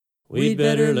We'd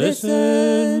better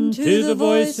listen to the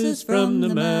voices from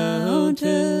the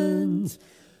mountains,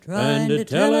 trying to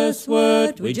tell us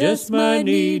what we just might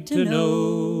need to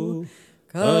know.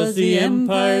 'Cause the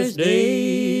empire's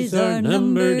days are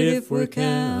numbered if we're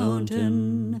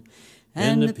counting,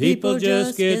 and the people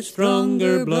just get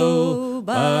stronger blow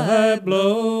by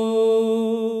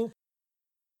blow.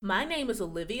 My name is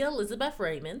Olivia Elizabeth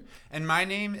Raymond. And my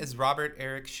name is Robert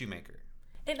Eric Shoemaker.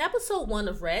 In episode 1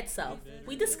 of Rad South,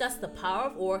 we discussed the power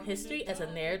of oral history as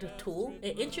a narrative tool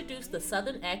and introduced the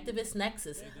Southern Activist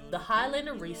Nexus, the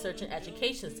Highlander Research and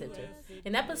Education Center.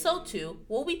 In episode 2,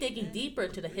 we'll be digging deeper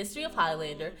into the history of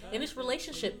Highlander and its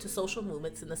relationship to social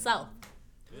movements in the South.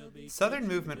 Southern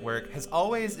movement work has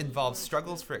always involved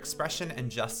struggles for expression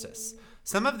and justice.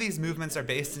 Some of these movements are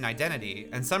based in identity,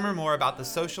 and some are more about the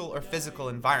social or physical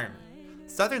environment.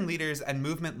 Southern leaders and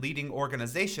movement-leading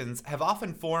organizations have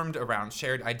often formed around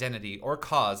shared identity or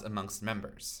cause amongst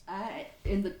members.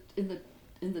 In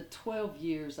the 12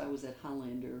 years I was at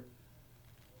Highlander,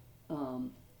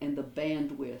 and the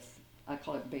bandwidth, I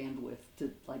call it bandwidth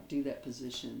to like do that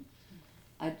position.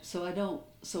 I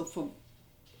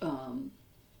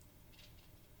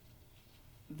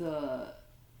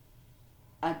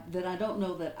don't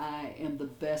know that I am the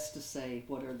best to say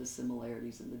what are the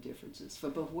similarities and the differences.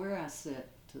 But where I sit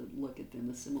to look at them,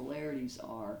 the similarities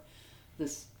are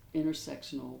this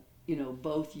intersectional,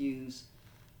 both use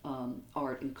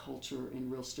art and culture in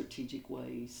real strategic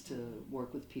ways to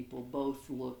work with people. Both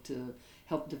look to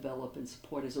help develop and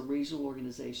support as a regional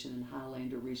organization, and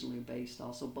Highlander regionally based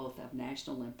also. Both have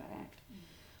national impact.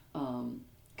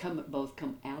 Both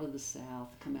come out of the South,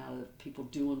 come out of people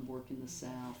doing work in the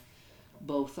South.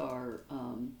 Both are,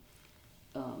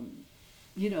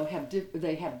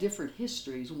 they have different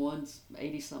histories. One's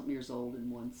 80-something years old,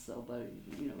 and one's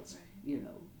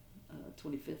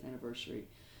 25th anniversary,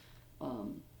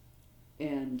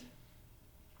 and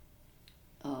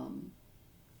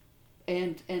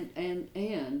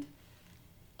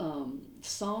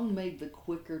song made the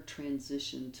quicker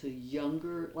transition to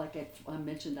younger. Like I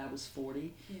mentioned, I was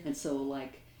 40, and so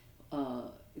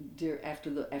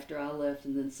after I left,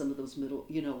 and then some of those middle,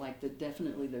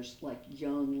 definitely there's like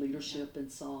young leadership in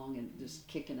song and just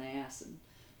kicking ass and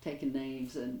taking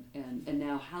names, and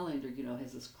now Highlander,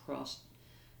 has this cross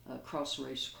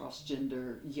race, cross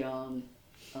gender, young,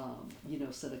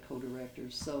 set of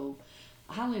co-directors. So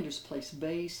Highlander's place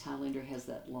base. Highlander has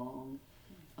that long.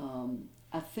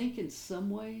 I think in some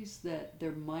ways that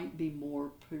there might be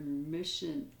more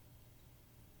permission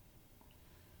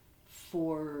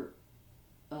for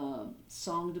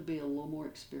song to be a little more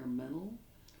experimental.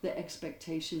 The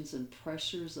expectations and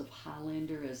pressures of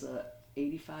Highlander as a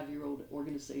 85-year-old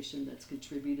organization that's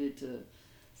contributed to,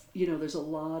 there's a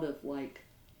lot of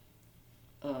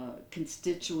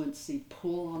constituency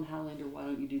pull on Highlander. Why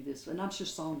don't you do this? And I'm sure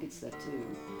song gets that too,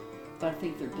 but I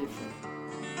think they're different.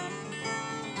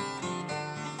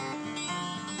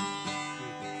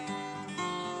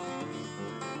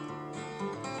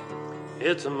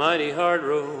 It's a mighty hard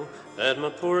road that my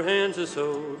poor hands has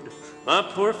hoed. My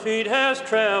poor feet has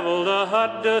traveled a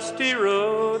hot, dusty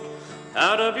road.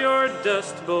 Out of your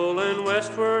dust bowl and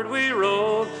westward we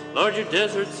rolled. Lord, your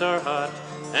deserts are hot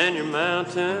and your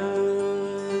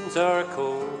mountains are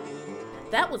cold.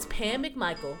 That was Pam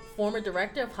McMichael, former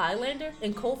director of Highlander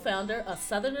and co-founder of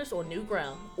Southerners on New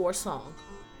Ground, or SONG.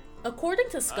 According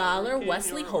to scholar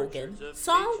Wesley Hogan,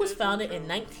 SONG was founded in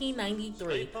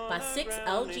 1993 by 6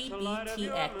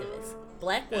 LGBT activists,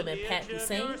 black women Pat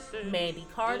Hussein, Mandy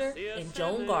Carter, and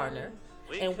Joan Garner,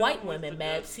 and white women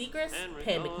Mab Segrest,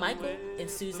 Pam McMichael, and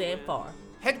Suzanne Farr.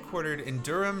 Headquartered in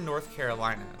Durham, North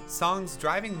Carolina, SONG's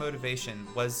driving motivation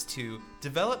was to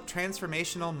develop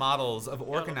transformational models of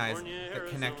organizing that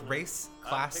connect race,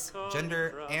 class,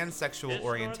 gender, and sexual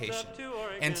orientation,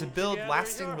 and to build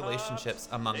lasting relationships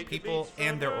among people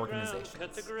and their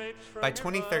organizations. By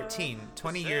 2013,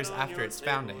 20 years after its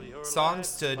founding, SONG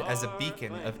stood as a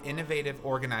beacon of innovative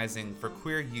organizing for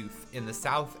queer youth in the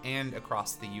South and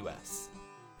across the U.S.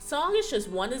 SONG is just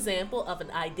one example of an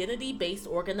identity-based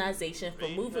organization for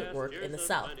movement work in the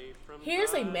South.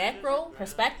 Here's a macro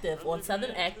perspective on Southern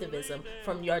activism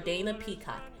from Yardena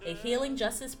Peacock, a healing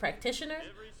justice practitioner,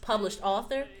 published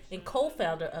author, and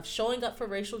co-founder of Showing Up for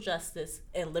Racial Justice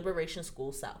and Liberation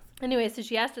School South. Anyway, so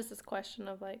she asked us this question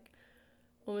of when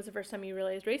was the first time you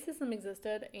realized racism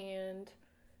existed? And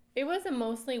it was a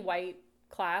mostly white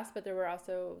class, but there were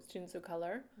also students of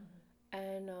color.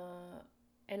 Mm-hmm.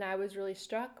 And I was really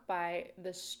struck by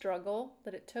the struggle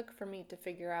that it took for me to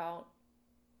figure out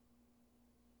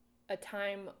a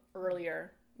time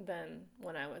earlier than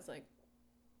when I was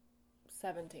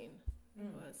 17.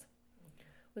 It was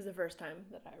was the first time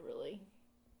that I really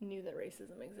knew that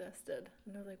racism existed.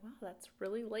 And I was like, wow, that's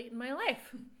really late in my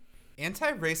life.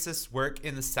 Anti-racist work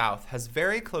in the South has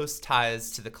very close ties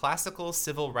to the classical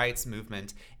civil rights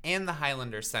movement and the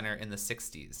Highlander Center in the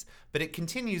 60s, but it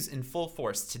continues in full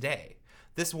force today.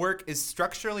 This work is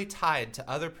structurally tied to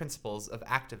other principles of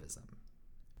activism.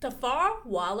 Tafar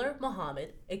Waller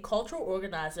Muhammad, a cultural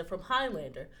organizer from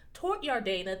Highlander, taught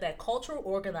Yardena that cultural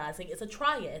organizing is a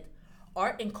triad.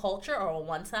 Art and culture are on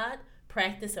one side,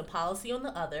 practice and policy on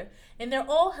the other, and they're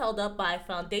all held up by a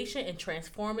foundation in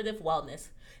transformative wellness.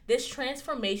 This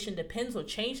transformation depends on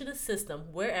changing the system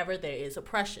wherever there is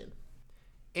oppression.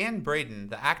 Ann Braden,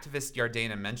 the activist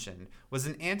Yardena mentioned, was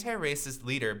an anti-racist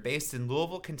leader based in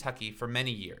Louisville, Kentucky for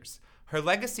many years. Her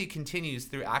legacy continues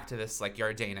through activists like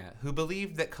Yardena, who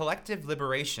believe that collective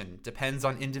liberation depends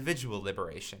on individual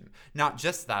liberation, not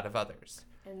just that of others.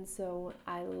 And so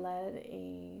I led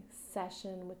a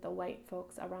session with the white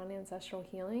folks around ancestral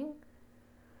healing,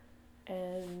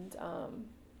 and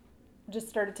just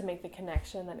started to make the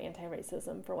connection that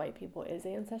anti-racism for white people is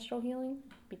ancestral healing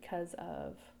because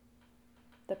of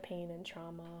the pain and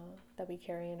trauma that we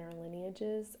carry in our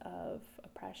lineages of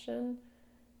oppression,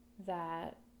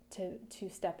 that to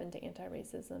step into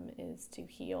anti-racism is to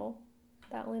heal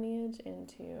that lineage and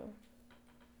to,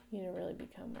 really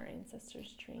become our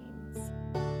ancestors' dreams.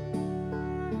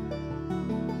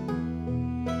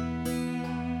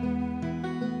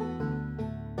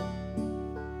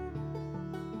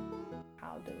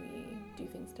 How do we do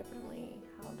things differently?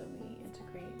 How do we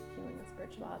integrate healing and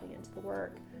spirituality into the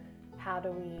work? How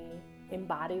do we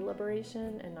embody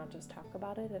liberation and not just talk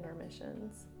about it in our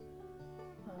missions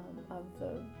of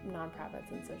the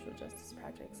nonprofits and social justice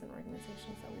projects and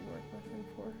organizations that we work with and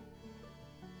for?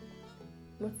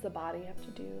 What's the body have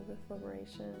to do with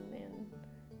liberation and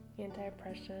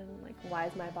anti-oppression? Like, why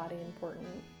is my body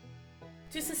important?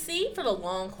 To succeed for the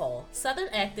long haul, Southern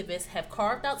activists have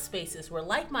carved out spaces where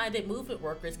like-minded movement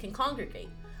workers can congregate.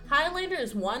 Highlander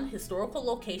is one historical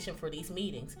location for these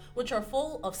meetings, which are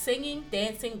full of singing,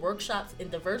 dancing, workshops, and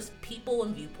diverse people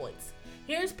and viewpoints.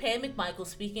 Here's Pam McMichael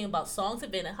speaking about Songs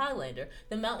event at Highlander,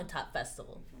 the Mountaintop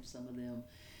Festival. From some of them,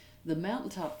 the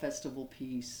Mountaintop Festival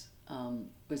piece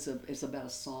is about a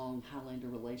Song Highlander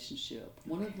relationship.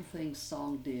 One of the things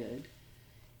Song did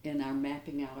in our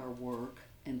mapping out our work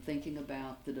and thinking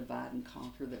about the divide and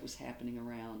conquer that was happening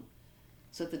around.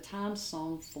 So at the time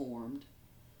Song formed,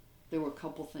 there were a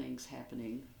couple things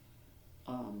happening.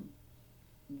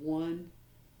 One,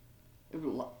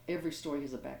 every story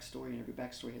has a backstory, and every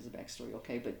backstory has a backstory,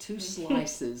 okay? But two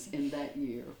slices in that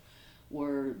year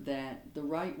were that the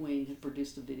right wing had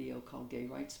produced a video called Gay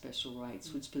Rights, Special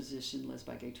Rights, which positioned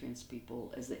lesbian, gay, trans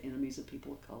people as the enemies of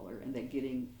people of color, and that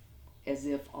getting as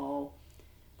if all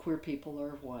queer people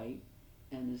are white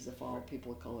and as if all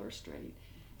people of color are straight.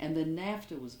 And then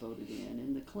NAFTA was voted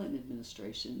in the Clinton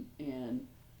administration, and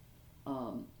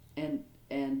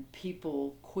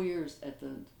people, queers at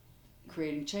the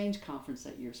Creating Change conference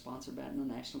that year, sponsored by the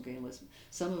National Gay Lesbian,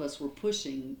 some of us were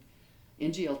pushing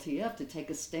NGLTF to take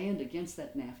a stand against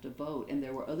that NAFTA vote, and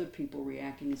there were other people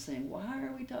reacting and saying, why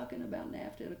are we talking about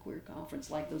NAFTA at a queer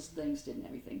conference, like those things didn't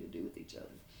have anything to do with each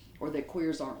other, or that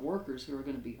queers aren't workers who are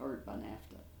going to be hurt by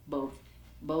NAFTA, both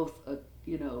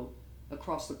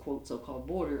across the quote so-called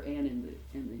border and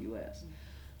in the U.S.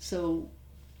 So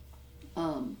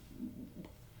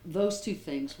those two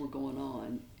things were going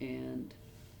on, and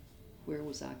where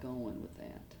was I going with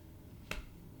that?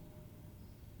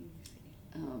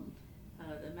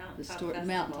 The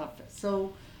Mountaintop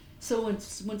Festival. So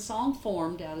when Song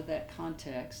formed out of that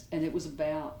context, and it was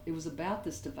about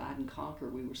this divide and conquer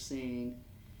we were seeing,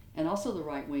 and also the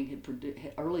right wing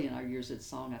had early in our years at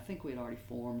Song, I think we had already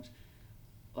formed,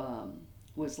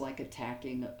 was like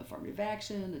attacking affirmative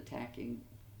action, attacking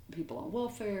people on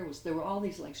welfare. There were all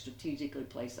these like strategically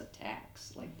placed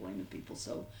attacks, like blaming people.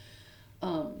 So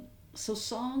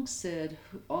Song said,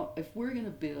 if we're going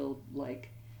to build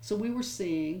so we were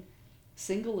seeing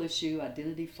single issue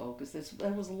identity focus.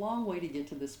 That was a long way to get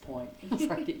to this point.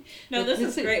 Right? No, this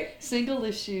is great. Single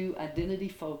issue identity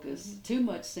focus, too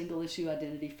much single issue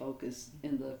identity focus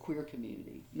in the queer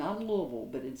community. Not in Louisville,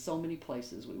 but in so many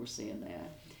places we were seeing that.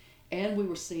 And we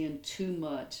were seeing too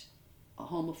much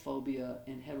homophobia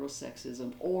and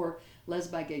heterosexism, or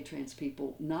lesbian, gay, trans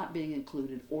people not being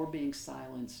included or being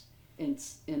silenced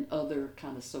in other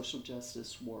kind of social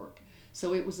justice work.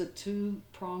 So it was a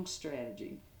two-pronged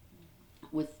strategy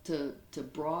to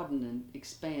broaden and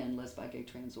expand lesbian, gay,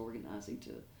 trans organizing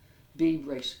to be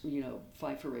racial,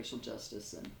 fight for racial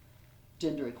justice and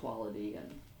gender equality,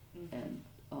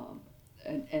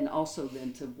 and also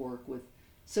then to work with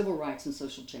civil rights and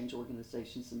social change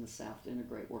organizations in the South to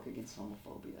integrate work against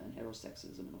homophobia and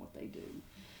heterosexism and what they do.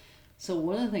 So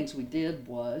one of the things we did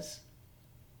was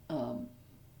kind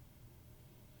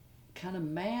of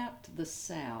mapped the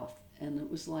South, and it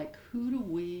was like, who do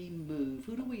we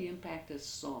impact as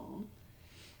song,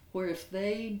 where if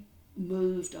they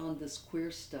moved on this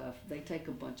queer stuff, they take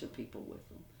a bunch of people with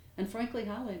them. And frankly,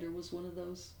 Highlander was one of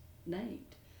those named.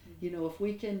 You know, if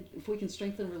we can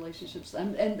strengthen relationships,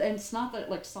 and it's not that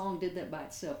like song did that by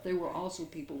itself. There were also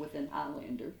people within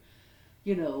Highlander,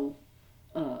 you know,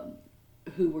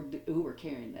 who were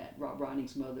carrying that. Rob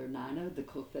Roning's mother, Nina, the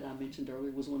cook that I mentioned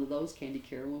earlier, was one of those. Candy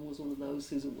Carolyn was one of those.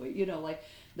 Susan Wade, you know, like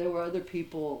there were other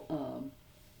people,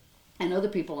 and other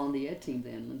people on the ed team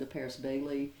then. Linda Paris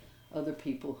Bailey, other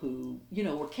people who, you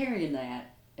know, were carrying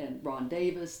that. And Ron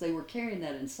Davis, they were carrying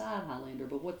that inside Highlander,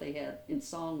 but what they had in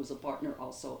song was a partner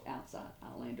also outside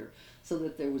Highlander, so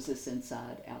that there was this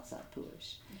inside-outside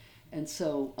push. And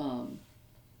so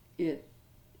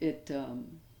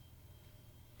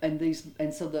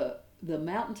the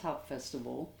Mountaintop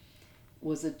Festival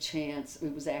was a chance.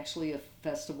 It was actually a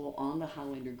festival on the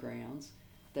Highlander grounds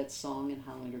that Song and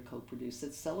Highlander co-produced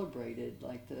that celebrated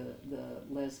like the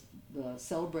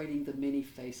celebrating the many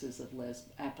faces of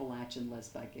Appalachian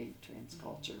lesbian trans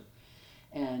culture.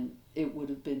 And it would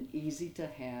have been easy to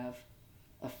have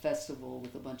a festival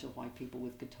with a bunch of white people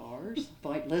with guitars,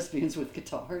 white lesbians with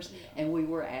guitars, and we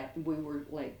were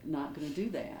like not going to do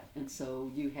that. And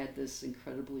so you had this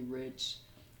incredibly rich,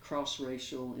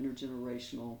 cross-racial,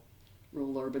 intergenerational,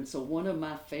 rural urban. So one of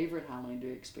my favorite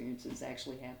Highlander experiences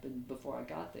actually happened before I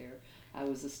got there. I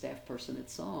was a staff person at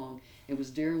Song. It was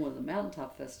during one of the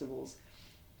Mountaintop Festivals,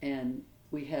 and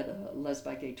we had a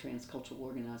lesbi gay trans cultural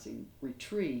organizing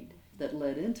retreat that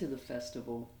led into the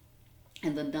festival.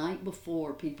 And the night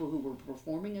before, people who were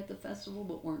performing at the festival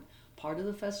but weren't part of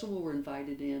the festival were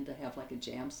invited in to have like a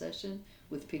jam session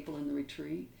with people in the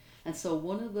retreat. And so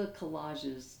one of the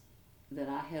collages that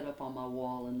I had up on my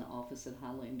wall in the office at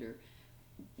Highlander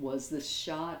was this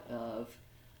shot of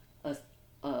a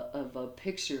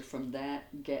picture from that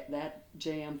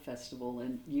jam festival,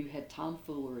 and you had Tom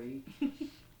Foolery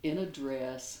in a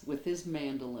dress with his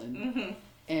mandolin,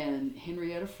 and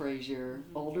Henrietta Frazier,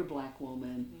 older black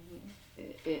woman,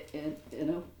 in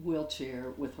a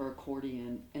wheelchair with her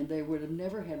accordion, and they would have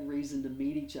never had reason to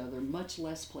meet each other, much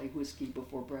less play whiskey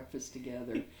before breakfast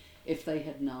together, if they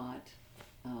had not,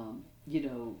 you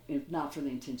know, if not for the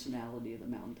intentionality of the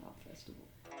Mountaintop Festival.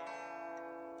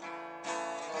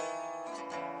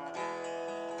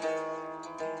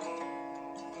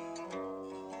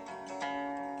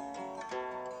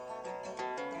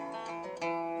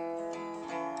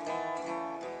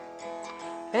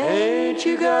 Ain't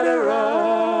you got a right?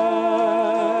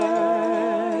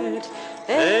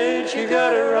 Ain't you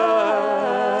got a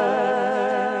right?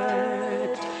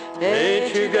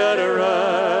 Ain't you got a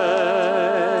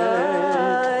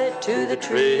right to the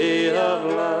tree of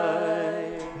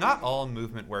life? Not all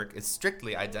movement work is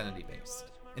strictly identity-based.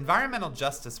 Environmental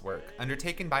justice work,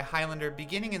 undertaken by Highlander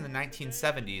beginning in the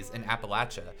 1970s in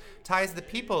Appalachia, ties the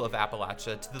people of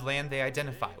Appalachia to the land they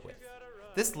identify with.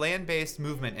 This land-based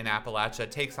movement in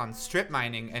Appalachia takes on strip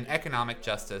mining and economic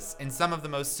justice in some of the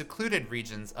most secluded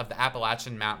regions of the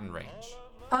Appalachian mountain range.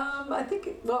 I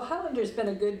think, Highlander's been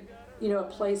a good, a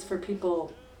place for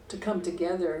people to come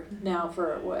together now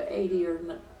for, 80 or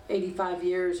 85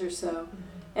 years or so.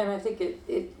 And I think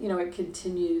it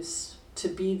continues to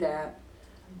be that.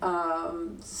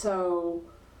 So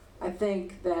I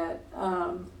think that,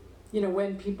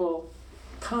 when people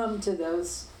come to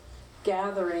those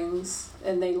gatherings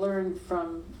and they learn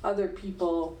from other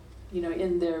people,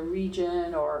 in their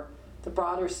region or the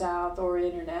broader South or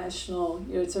international,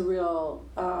 it's a real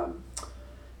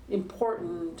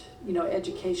important,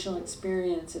 educational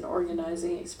experience and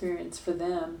organizing experience for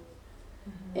them.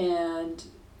 And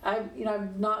I've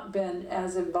not been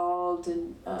as involved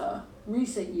in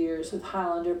recent years with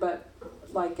Highlander, but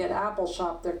like at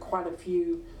Appalshop, there are quite a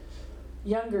few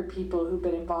younger people who've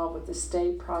been involved with the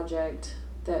Stay Project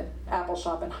that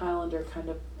Appalshop and Highlander kind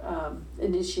of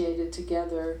initiated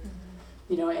together,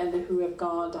 and who have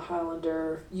gone to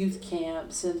Highlander youth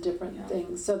camps and different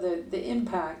things. So the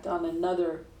impact on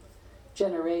another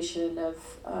generation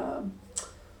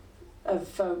of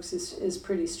folks is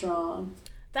pretty strong.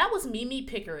 That was Mimi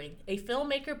Pickering, a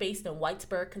filmmaker based in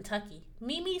Whitesburg, Kentucky.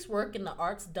 Mimi's work in the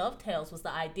arts dovetails with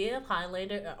the idea of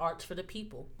Highlander and arts for the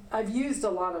people. I've used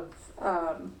a lot of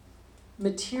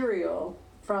material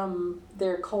from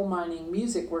their coal mining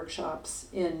music workshops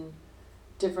in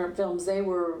different films. They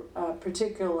were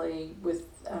particularly with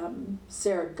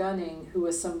Sarah Gunning, who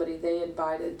was somebody they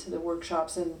invited to the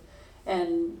workshops, and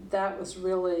And that was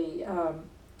really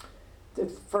the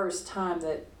first time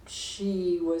that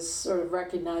she was sort of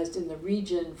recognized in the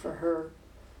region for her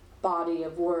body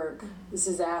of work. This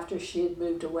is after she had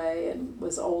moved away and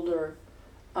was older.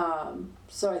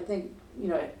 So I think,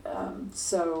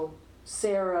 so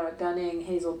Sarah Gunning,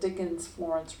 Hazel Dickens,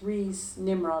 Florence Reese,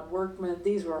 Nimrod Workman,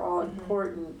 these were all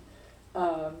important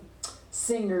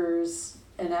singers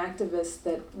and activists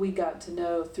that we got to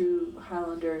know through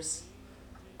Highlander's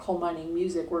coal mining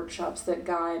music workshops that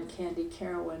Guy and Candy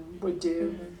Carowin would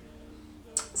do.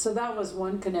 So that was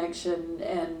one connection,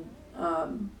 and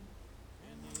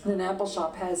Apple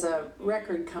Shop has a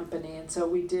record company, and so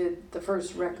the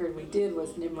first record we did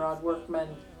was Nimrod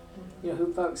Workman,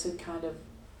 who folks had kind of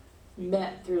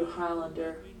met through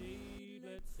Highlander.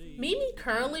 Mimi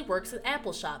currently works at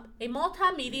Apple Shop, a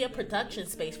multimedia production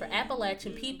space for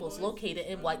Appalachian peoples located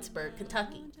in Whitesburg,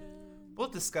 Kentucky. We'll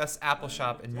discuss Apple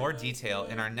Shop in more detail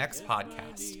in our next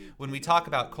podcast when we talk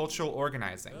about cultural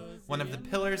organizing, one of the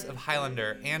pillars of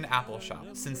Highlander and Apple Shop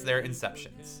since their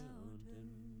inceptions.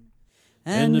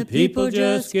 And the people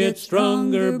just get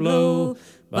stronger blow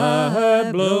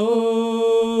by blow.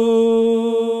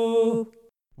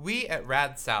 We at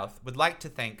Rad South would like to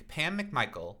thank Pam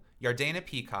McMichael, Yardena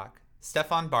Peacock,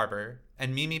 Stefan Barber,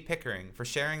 and Mimi Pickering for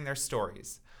sharing their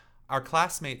stories. Our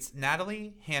classmates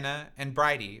Natalie, Hannah, and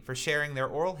Bridie for sharing their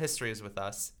oral histories with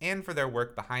us and for their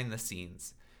work behind the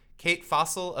scenes. Kate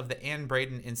Fossil of the Ann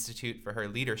Braden Institute for her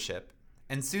leadership,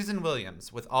 and Susan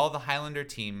Williams with all the Highlander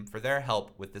team for their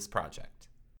help with this project.